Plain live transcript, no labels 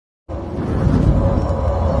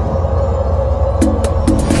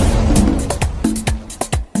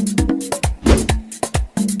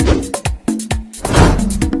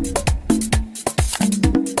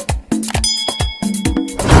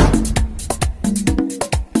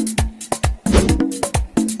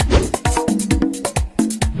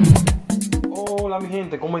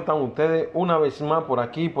están ustedes? Una vez más por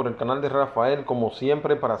aquí, por el canal de Rafael, como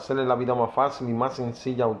siempre, para hacerles la vida más fácil y más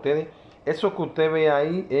sencilla a ustedes. Eso que usted ve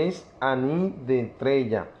ahí es anís de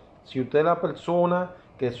estrella. Si usted es la persona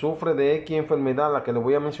que sufre de X enfermedad, la que le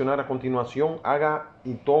voy a mencionar a continuación, haga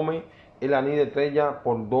y tome el anís de estrella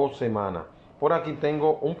por 2 semanas. Por aquí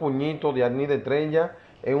tengo un puñito de anís de estrella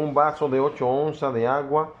en un vaso de 8 onzas de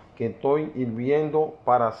agua que estoy hirviendo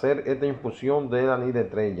para hacer esta infusión del anís de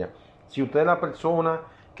estrella. Si usted es la persona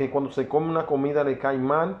que cuando se come una comida le cae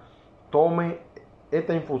mal, tome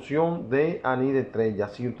esta infusión de anís de estrella.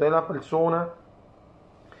 Si usted es la persona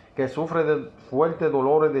que sufre de fuertes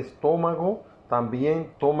dolores de estómago,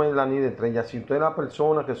 también tome el anís de estrella. Si usted es la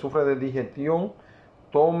persona que sufre de digestión,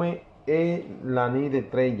 tome el anís de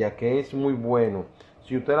estrella, que es muy bueno.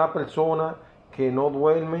 Si usted es la persona que no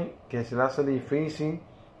duerme, que se le hace difícil,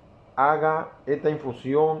 haga esta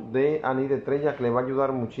infusión de anís de estrella, que le va a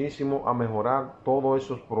ayudar muchísimo a mejorar todos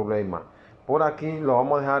esos problemas. Por aquí lo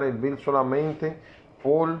vamos a dejar hervir solamente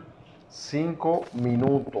por 5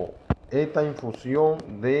 minutos. Esta infusión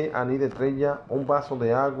de anís de estrella, un vaso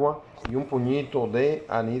de agua y un puñito de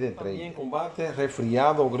anís de estrella. También combate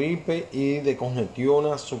resfriado, gripe y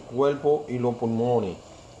descongestiona su cuerpo y los pulmones.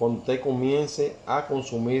 Cuando usted comience a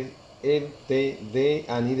consumir el té de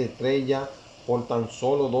anís de estrella por tan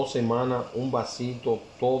solo 2 semanas, un vasito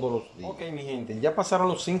todos los días. Ok, mi gente, ya pasaron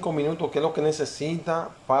los 5 minutos, que es lo que necesita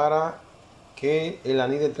para que el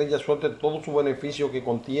anís de estrella suelte todo su beneficio que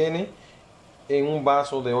contiene en un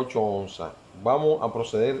vaso de 8 onzas. Vamos a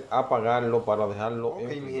proceder a apagarlo para dejarlo.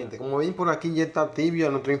 Ok, mi gente, como ven por aquí ya está tibia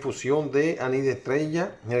nuestra infusión de anís de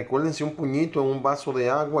estrella. Recuérdense, un puñito en un vaso de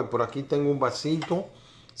agua, y por aquí tengo un vasito.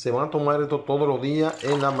 Se van a tomar esto todos los días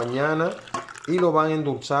en la mañana y lo van a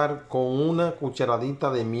endulzar con una cucharadita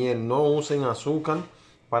de miel. No usen azúcar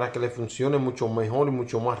para que le funcione mucho mejor y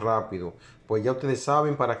mucho más rápido. Pues ya ustedes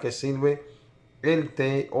saben para qué sirve el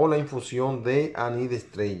té o la infusión de anís de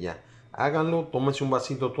estrella. Háganlo, tómense un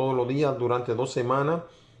vasito todos los días durante 2 semanas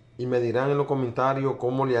y me dirán en los comentarios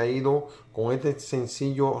cómo le ha ido con este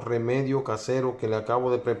sencillo remedio casero que le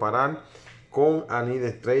acabo de preparar con anís de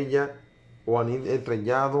estrella o anís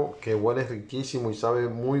estrellado, que huele riquísimo y sabe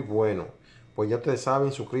muy bueno. Pues ya ustedes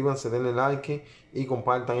saben, suscríbanse, denle like y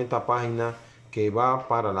compartan esta página que va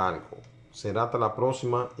para largo. Será hasta la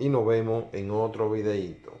próxima y nos vemos en otro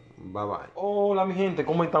videito. Bye bye. Hola mi gente,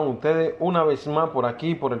 ¿cómo están ustedes? Una vez más por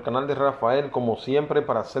aquí, por el canal de Rafael, como siempre,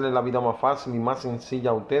 para hacerles la vida más fácil y más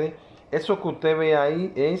sencilla a ustedes. Eso que usted ve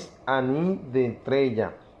ahí es anís de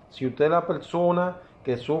estrella. Si usted es la persona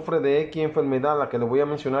que sufre de X enfermedad, la que le voy a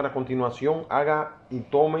mencionar a continuación, haga y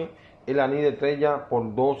tome el anís de estrella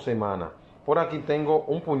por 2 semanas. Por aquí tengo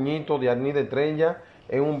un puñito de anís de estrella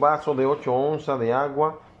en un vaso de 8 onzas de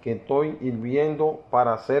agua que estoy hirviendo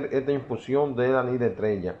para hacer esta infusión del anís de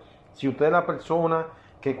estrella. Si usted es la persona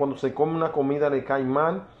que cuando se come una comida le cae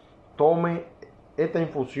mal, tome esta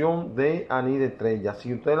infusión de anís de estrella.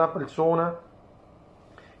 Si usted es la persona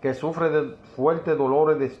que sufre de fuertes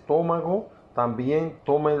dolores de estómago, también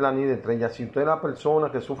tome el anís de estrella. Si usted es la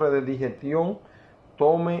persona que sufre de digestión,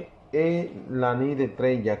 tome el anís de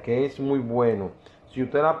estrella, que es muy bueno. Si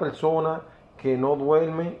usted es la persona que no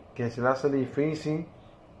duerme, que se le hace difícil,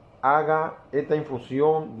 haga esta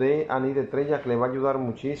infusión de anís de estrella, que le va a ayudar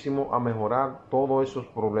muchísimo a mejorar todos esos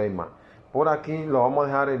problemas. Por aquí lo vamos a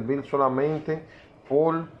dejar hervir solamente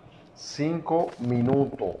por 5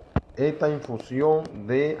 minutos. Esta infusión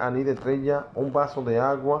de anís de estrella, un vaso de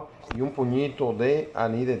agua y un puñito de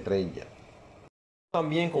anís de estrella.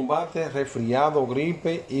 También combate resfriado,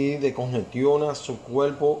 gripe y descongestiona su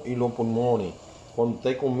cuerpo y los pulmones. Cuando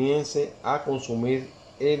usted comience a consumir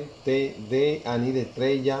el té de anís de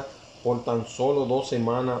estrella por tan solo 2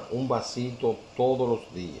 semanas, un vasito todos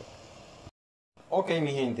los días. Ok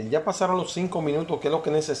mi gente, ya pasaron los 5 minutos, que es lo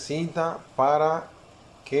que necesita para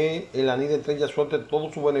que el anís de estrella suelte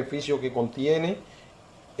todo su beneficio que contiene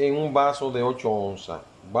en un vaso de 8 onzas.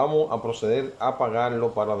 Vamos a proceder a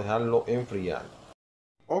apagarlo para dejarlo enfriar.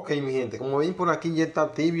 Ok mi gente, como ven por aquí ya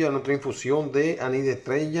está tibia nuestra infusión de anís de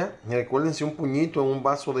estrella. Recuérdense, un puñito en un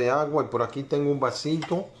vaso de agua, y por aquí tengo un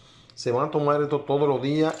vasito. Se van a tomar esto todos los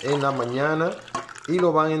días en la mañana y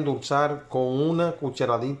lo van a endulzar con una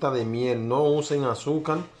cucharadita de miel. No usen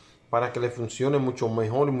azúcar para que le funcione mucho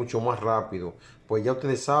mejor y mucho más rápido. Pues ya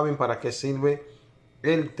ustedes saben para qué sirve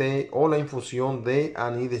el té o la infusión de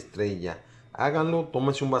anís de estrella. Háganlo,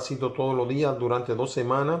 tómense un vasito todos los días durante 2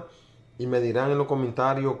 semanas y me dirán en los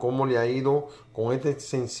comentarios cómo le ha ido con este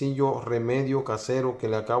sencillo remedio casero que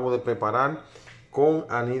le acabo de preparar con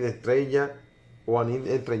anís de estrella o anís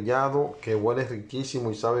estrellado, que huele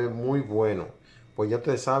riquísimo y sabe muy bueno. Pues pues ya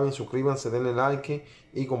ustedes saben, suscríbanse, denle like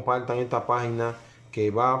y compartan esta página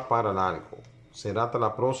que va para largo. Será hasta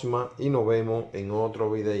la próxima y nos vemos en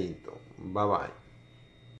otro videito. Bye bye.